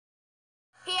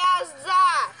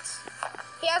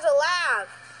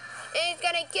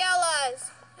gonna kill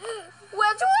us.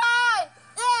 Which one?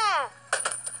 Yeah.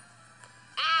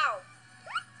 Ow.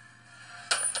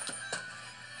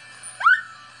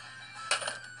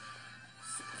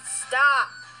 Stop.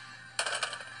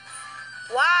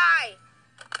 Why?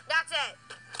 That's it.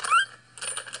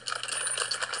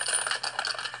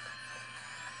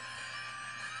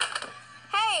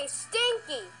 Hey,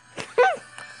 Stinky.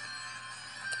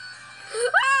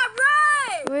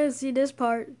 Run! Where is see this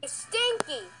part?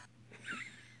 Stinky.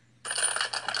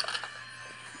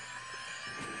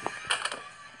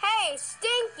 Hey,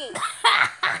 Stinky.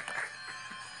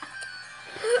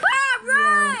 Run!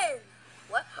 Yeah.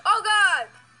 What? Oh, God.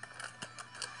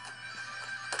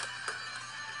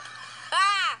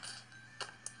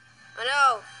 Oh,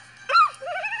 no.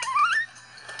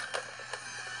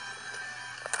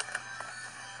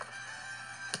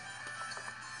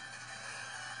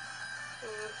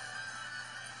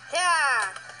 Yeah.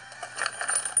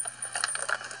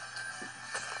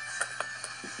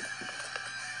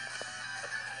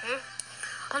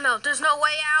 Oh no, there's no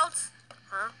way out.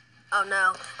 Huh? Oh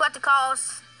no. Got to call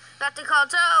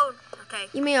Toad. Okay.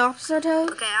 You mean Officer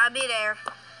Toad? Okay, I'll be there.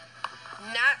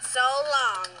 Not so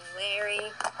long,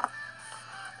 Larry.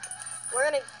 We're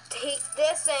gonna take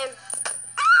this and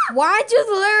Why just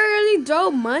literally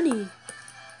throw money?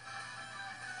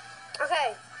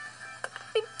 okay.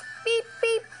 Beep beep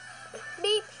beep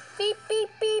beep beep beep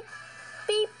beep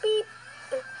beep beep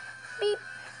beep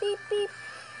beep beep.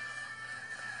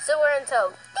 So we're in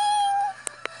Toad.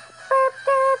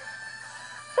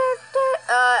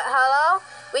 Hello?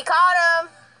 We caught him.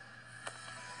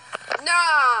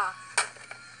 Nah.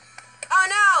 Oh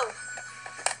no.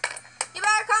 You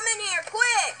better come in here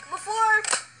quick before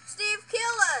Steve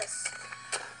kill us.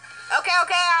 Okay,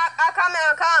 I'll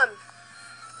come.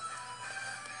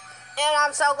 And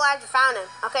I'm so glad you found him.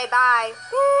 Okay, bye.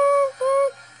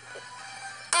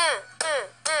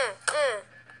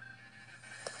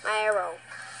 My arrow.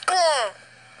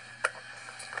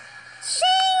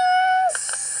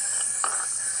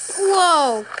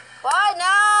 Whoa! What?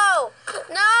 No!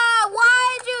 No!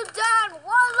 Why did you done?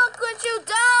 What? Look what you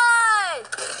done!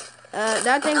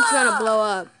 That thing's gonna blow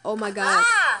up. Oh my god.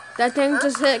 Ah! That thing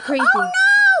just hit creepy. Oh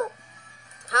no!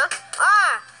 Huh?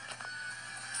 Ah!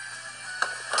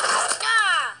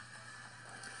 Ah!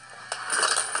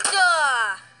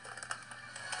 Ah!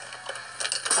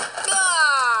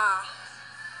 Ah!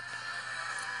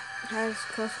 Has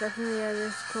close proximity. Yeah,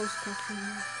 there's close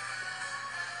proximity.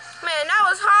 Man, that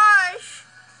was harsh.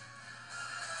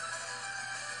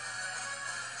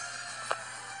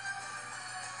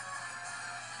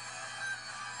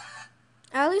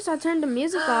 At least I turned the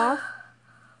music off.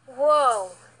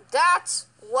 Whoa, that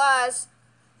was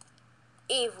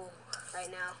evil right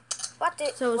now.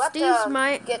 So Steve's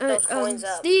get those coins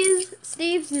up.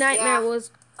 Steve's nightmare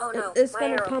was Oh no, it's my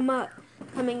gonna arrow.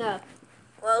 coming up.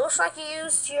 Well, it looks like you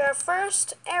used your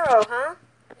first arrow, huh?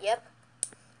 Yep.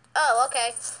 Oh,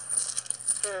 okay.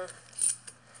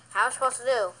 How am I supposed to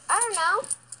do? I don't know.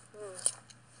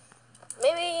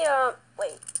 Maybe,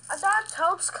 wait. I thought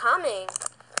Toad's coming.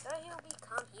 I thought he'll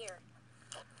come here.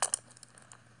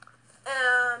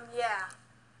 Yeah.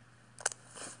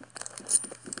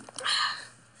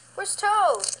 Where's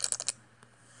Toad?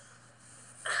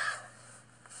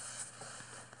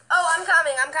 Oh, I'm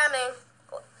coming.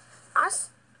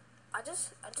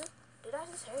 Did I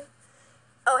just hear?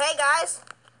 Oh, hey guys.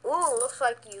 Ooh, looks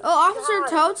like you. Oh, Officer caught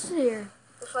Toad's here. him.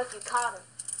 Looks like you caught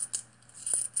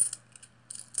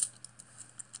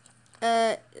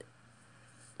him.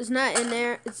 It's not in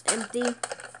there. It's empty.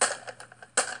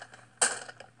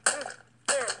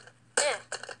 Yeah.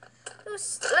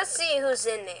 Let's see who's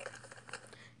in there.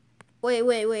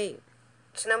 Wait.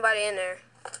 There's nobody in there.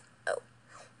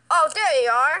 Oh, there you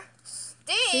are.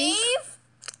 Steve! See?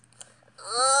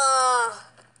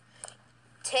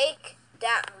 Take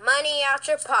that money out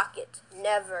your pocket.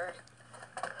 Never.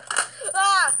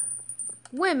 Ah!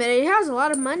 Wait a minute. He has a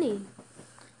lot of money.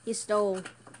 He stole.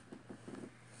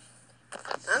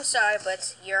 I'm sorry,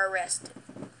 but you're arrested.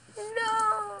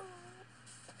 No.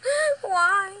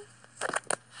 Why?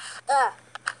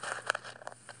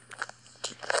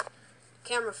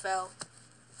 Camera fell.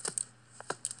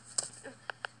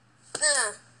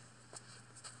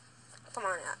 Come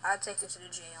on, I'll take you to the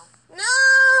jail.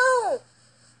 No!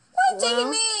 Why are you taking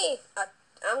me?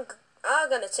 I'm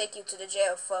gonna take you to the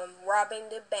jail from robbing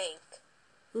the bank.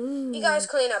 Ooh. You guys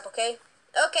clean up, okay?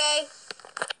 Okay.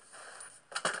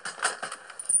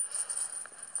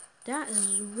 That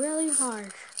is really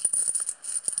harsh.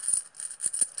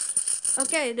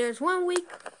 Okay, there's 1 week.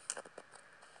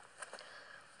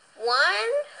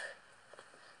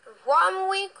 One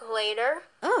week later.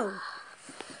 Oh.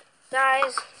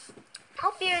 guys,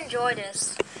 hope you enjoyed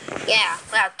this. Yeah,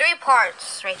 we have 3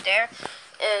 parts right there.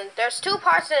 And there's 2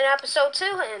 parts in episode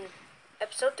 2, and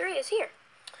episode 3 is here.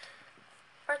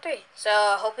 Part 3. So,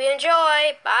 hope you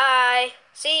enjoy. Bye.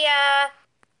 See ya.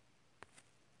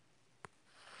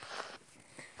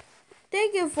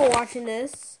 Thank you for watching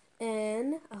this,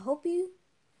 and I hope you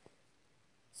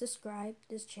subscribe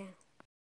this channel.